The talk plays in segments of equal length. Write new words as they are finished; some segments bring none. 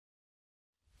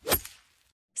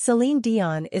Celine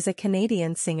Dion is a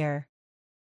Canadian singer.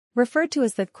 Referred to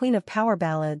as the Queen of Power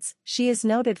Ballads, she is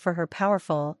noted for her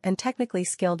powerful and technically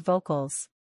skilled vocals.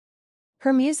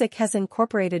 Her music has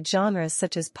incorporated genres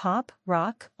such as pop,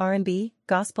 rock, R&B,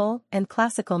 gospel, and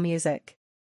classical music.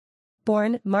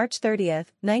 Born March 30,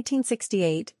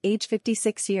 1968, age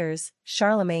 56 years,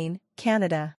 Charlemagne,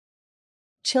 Canada.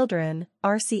 Children,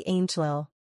 R.C. Angelil.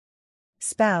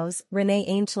 Spouse, Renee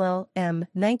Angelil, M.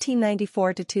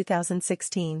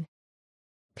 1994–2016.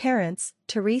 Parents,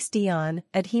 Therese Dion,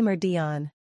 Adhemer Dion.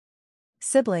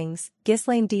 Siblings,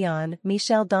 Ghislaine Dion,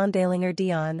 Michelle Dondalinger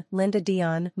Dion, Linda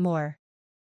Dion, more.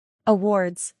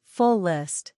 Awards, full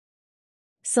list.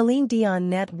 Celine Dion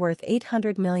net worth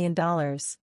 $800 million.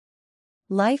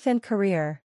 Life and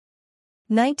career.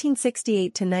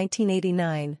 1968 to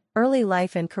 1989, early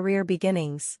life and career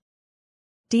beginnings.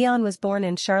 Dion was born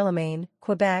in Charlemagne,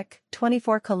 Quebec,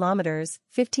 24 kilometers,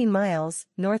 15 miles,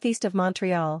 northeast of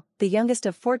Montreal, the youngest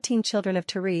of 14 children of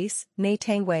Therese, née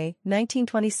Tanguay,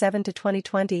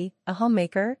 1927–2020, a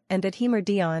homemaker, and Adhemer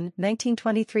Dion,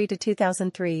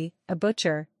 1923–2003, a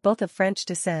butcher, both of French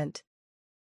descent.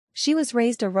 She was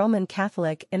raised a Roman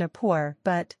Catholic in a poor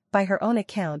but, by her own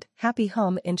account, happy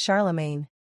home in Charlemagne.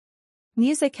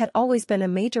 Music had always been a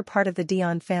major part of the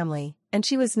Dion family, and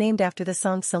she was named after the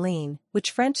song Celine,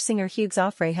 which French singer Hugues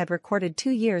Aufray had recorded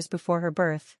 2 years before her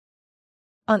birth.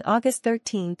 On August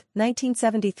 13,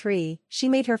 1973, she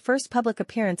made her first public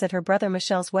appearance at her brother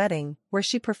Michel's wedding, where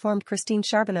she performed Christine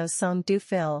Charbonneau's song Du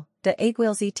Fil, de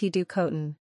Aiguilles et du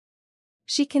Coton.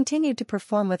 She continued to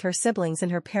perform with her siblings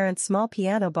in her parents' small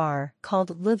piano bar,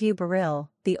 called Le Vieux Baril,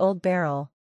 the Old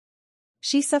Barrel.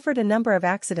 She suffered a number of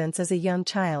accidents as a young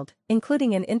child,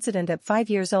 including an incident at 5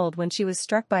 years old when she was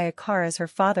struck by a car as her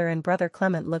father and brother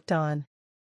Clement looked on.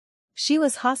 She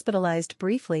was hospitalized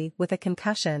briefly with a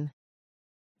concussion.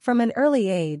 From an early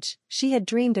age, she had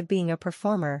dreamed of being a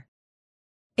performer.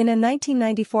 In a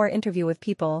 1994 interview with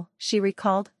People, she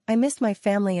recalled, "I missed my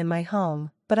family and my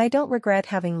home, but I don't regret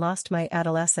having lost my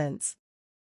adolescence.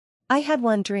 I had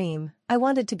one dream, I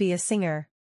wanted to be a singer."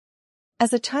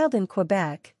 As a child in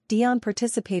Quebec, Dion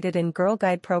participated in Girl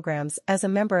Guide programs as a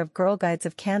member of Girl Guides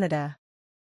of Canada.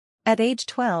 At age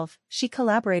 12, she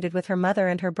collaborated with her mother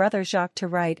and her brother Jacques to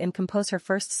write and compose her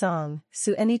first song,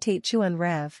 Ce n'était qu'un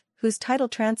rêve, whose title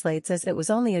translates as It Was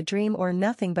Only a Dream or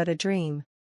Nothing But a Dream.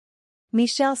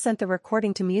 Michel sent the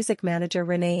recording to music manager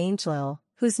Renee Angelil,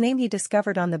 whose name he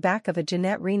discovered on the back of a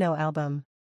Jeanette Reno album.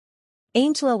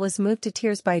 Angelil was moved to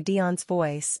tears by Dion's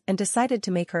voice and decided to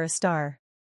make her a star.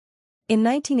 In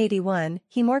 1981,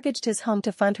 he mortgaged his home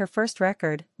to fund her first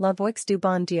record, La Voix du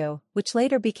Bon Dieu, which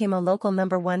later became a local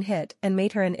 #1 hit and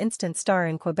made her an instant star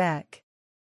in Quebec.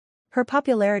 Her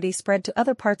popularity spread to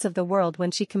other parts of the world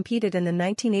when she competed in the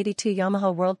 1982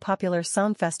 Yamaha World Popular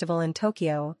Song Festival in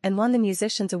Tokyo and won the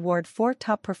Musicians' Award for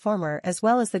Top Performer as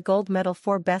well as the Gold Medal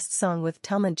for Best Song with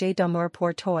Tellement d'amour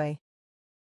pour toi.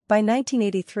 By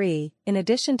 1983, in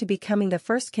addition to becoming the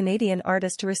first Canadian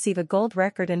artist to receive a gold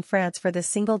record in France for the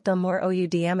single D'amour ou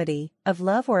d'amitié, of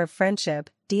love or of friendship,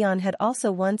 Dion had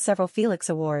also won several Felix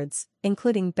Awards,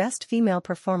 including Best Female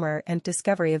Performer and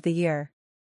Discovery of the Year.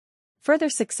 Further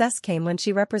success came when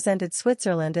she represented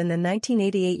Switzerland in the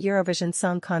 1988 Eurovision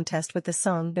Song Contest with the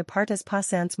song Ne partez pas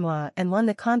sans moi and won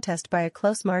the contest by a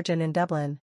close margin in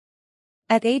Dublin.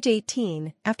 At age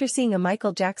 18, after seeing a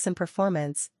Michael Jackson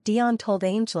performance, Dion told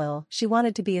Angelil she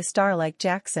wanted to be a star like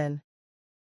Jackson.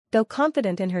 Though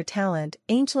confident in her talent,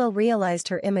 Angelil realized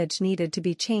her image needed to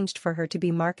be changed for her to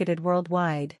be marketed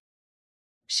worldwide.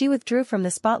 She withdrew from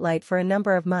the spotlight for a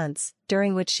number of months,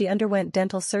 during which she underwent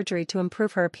dental surgery to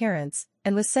improve her appearance,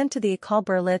 and was sent to the École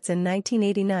Berlitz in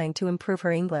 1989 to improve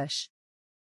her English.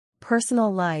 Personal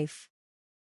life.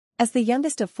 As the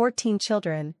youngest of 14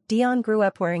 children, Dion grew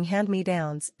up wearing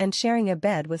hand-me-downs and sharing a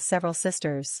bed with several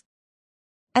sisters.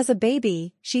 As a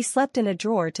baby, she slept in a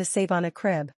drawer to save on a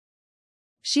crib.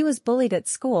 She was bullied at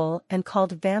school and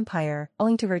called vampire,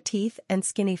 owing to her teeth and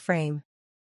skinny frame.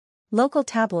 Local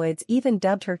tabloids even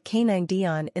dubbed her Canine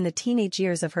Dion in the teenage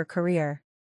years of her career.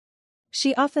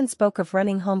 She often spoke of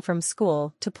running home from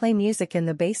school to play music in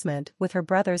the basement with her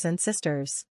brothers and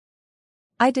sisters.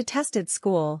 "I detested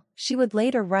school," she would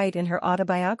later write in her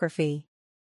autobiography.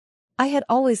 "I had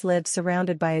always lived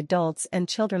surrounded by adults and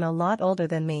children a lot older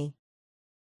than me.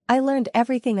 I learned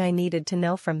everything I needed to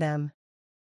know from them.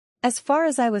 As far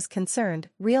as I was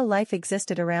concerned, real life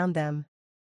existed around them."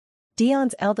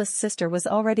 Dion's eldest sister was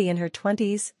already in her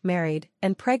 20s, married,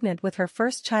 and pregnant with her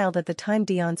first child at the time.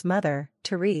 Dion's mother,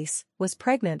 Therese, was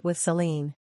pregnant with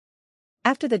Celine.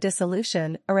 After the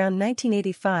dissolution, around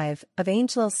 1985, of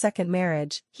Angelil's second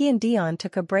marriage, he and Dion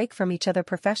took a break from each other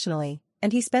professionally,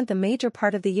 and he spent the major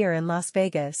part of the year in Las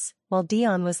Vegas, while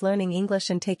Dion was learning English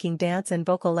and taking dance and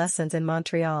vocal lessons in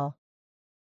Montreal.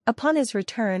 Upon his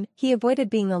return, he avoided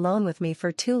being alone with me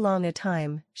for too long a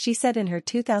time, she said in her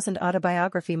 2000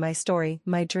 autobiography My Story,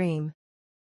 My Dream.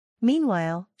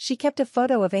 Meanwhile, she kept a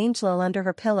photo of Angelo under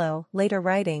her pillow, later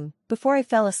writing, "Before I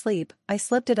fell asleep, I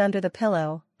slipped it under the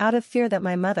pillow, out of fear that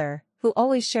my mother, who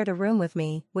always shared a room with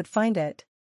me, would find it."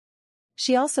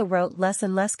 She also wrote, "Less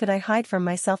and less could I hide from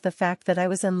myself the fact that I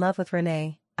was in love with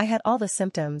Renee. I had all the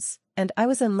symptoms, and I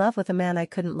was in love with a man I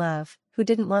couldn't love, who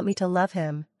didn't want me to love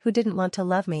him, who didn't want to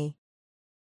love me."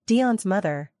 Dion's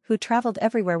mother, who traveled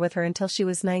everywhere with her until she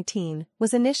was 19,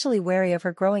 was initially wary of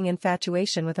her growing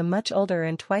infatuation with a much older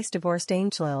and twice-divorced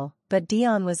Angelo, but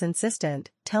Dion was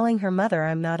insistent, telling her mother,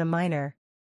 "I'm not a minor.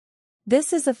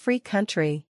 This is a free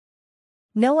country.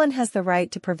 No one has the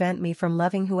right to prevent me from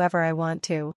loving whoever I want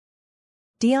to."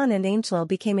 Dion and Angelo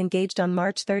became engaged on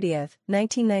March 30,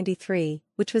 1993,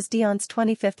 which was Dion's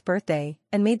 25th birthday,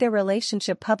 and made their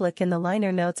relationship public in the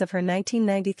liner notes of her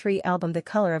 1993 album The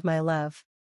Color of My Love.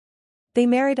 They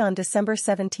married on December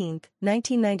 17,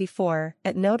 1994,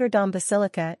 at Notre Dame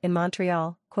Basilica in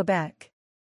Montreal, Quebec.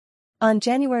 On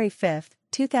January 5,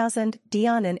 2000,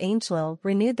 Dion and Angelo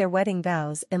renewed their wedding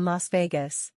vows in Las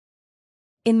Vegas.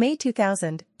 In May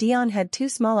 2000, Dion had 2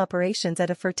 small operations at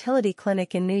a fertility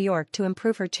clinic in New York to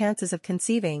improve her chances of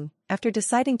conceiving, after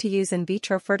deciding to use in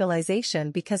vitro fertilization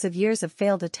because of years of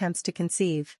failed attempts to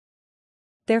conceive.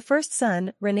 Their first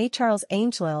son, René Charles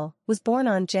Angelo, was born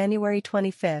on January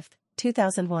 25,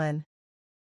 2001.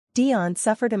 Dion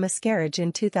suffered a miscarriage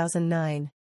in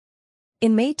 2009.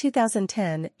 In May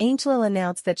 2010, Angelo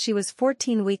announced that she was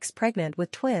 14 weeks pregnant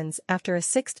with twins after a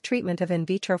 6th treatment of in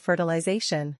vitro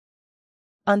fertilization.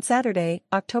 On Saturday,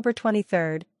 October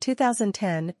 23,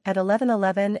 2010, at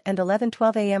 11:11 and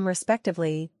 11:12 a.m.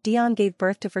 respectively, Dion gave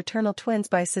birth to fraternal twins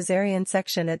by cesarean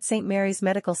section at St. Mary's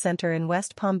Medical Center in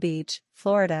West Palm Beach,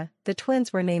 Florida. The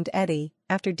twins were named Eddie,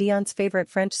 after Dion's favorite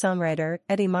French songwriter,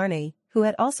 Eddie Marnay, who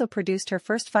had also produced her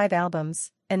first 5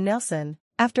 albums, and Nelson,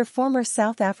 after former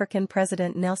South African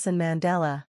President Nelson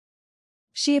Mandela.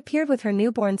 She appeared with her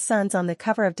newborn sons on the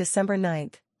cover of December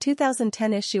 9,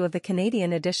 2010 issue of the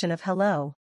Canadian edition of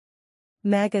Hello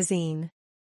magazine.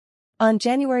 On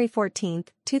January 14,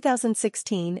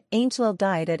 2016, Angelo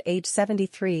died at age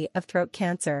 73 of throat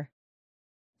cancer.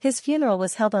 His funeral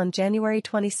was held on January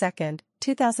 22,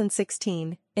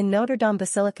 2016, in Notre Dame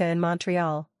Basilica in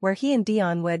Montreal, where he and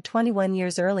Dion wed 21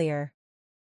 years earlier.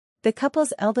 The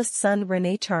couple's eldest son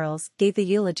René Charles gave the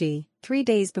eulogy 3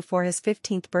 days before his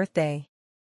 15th birthday.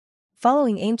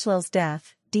 Following Angelo's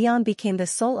death, Dion became the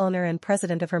sole owner and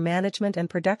president of her management and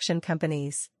production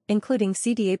companies, including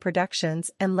CDA Productions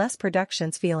and Les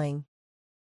Productions Feeling.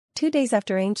 2 days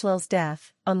after Angelo's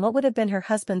death, on what would have been her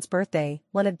husband's birthday,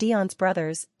 one of Dion's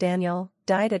brothers, Daniel,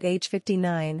 died at age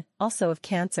 59, also of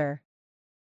cancer.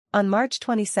 On March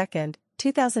 22,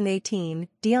 2018,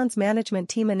 Dion's management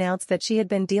team announced that she had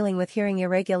been dealing with hearing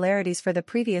irregularities for the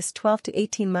previous 12 to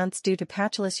 18 months due to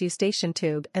patulous eustachian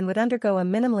tube and would undergo a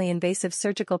minimally invasive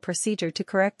surgical procedure to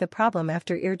correct the problem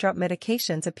after eardrop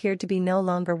medications appeared to be no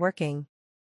longer working.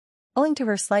 Owing to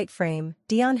her slight frame,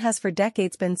 Dion has for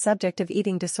decades been subject of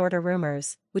eating disorder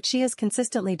rumors, which she has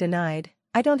consistently denied.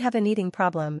 "I don't have an eating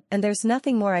problem, and there's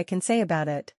nothing more I can say about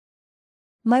it.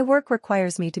 My work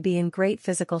requires me to be in great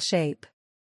physical shape.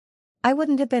 I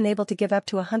wouldn't have been able to give up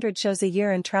to 100 shows a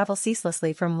year and travel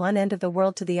ceaselessly from one end of the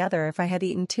world to the other if I had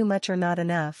eaten too much or not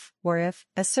enough, or if,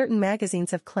 as certain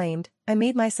magazines have claimed, I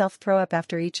made myself throw up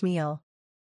after each meal."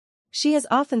 She has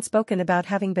often spoken about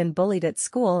having been bullied at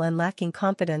school and lacking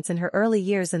confidence in her early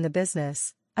years in the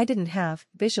business. "I didn't have,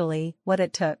 visually, what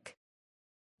it took.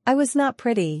 I was not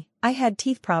pretty, I had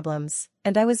teeth problems,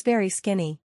 and I was very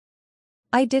skinny.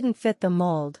 I didn't fit the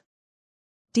mold."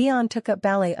 Dion took up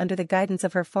ballet under the guidance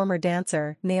of her former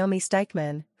dancer, Naomi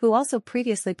Steichman, who also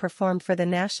previously performed for the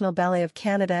National Ballet of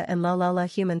Canada and La La La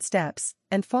Human Steps,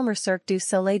 and former Cirque du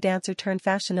Soleil dancer turned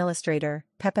fashion illustrator,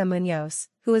 Pepe Munoz,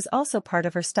 who is also part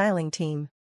of her styling team.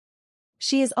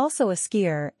 She is also a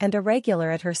skier and a regular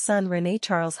at her son René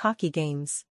Charles' hockey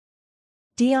games.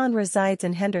 Dion resides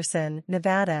in Henderson,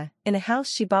 Nevada, in a house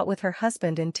she bought with her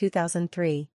husband in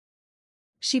 2003.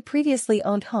 She previously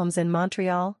owned homes in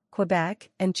Montreal, Quebec,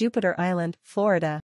 and Jupiter Island, Florida.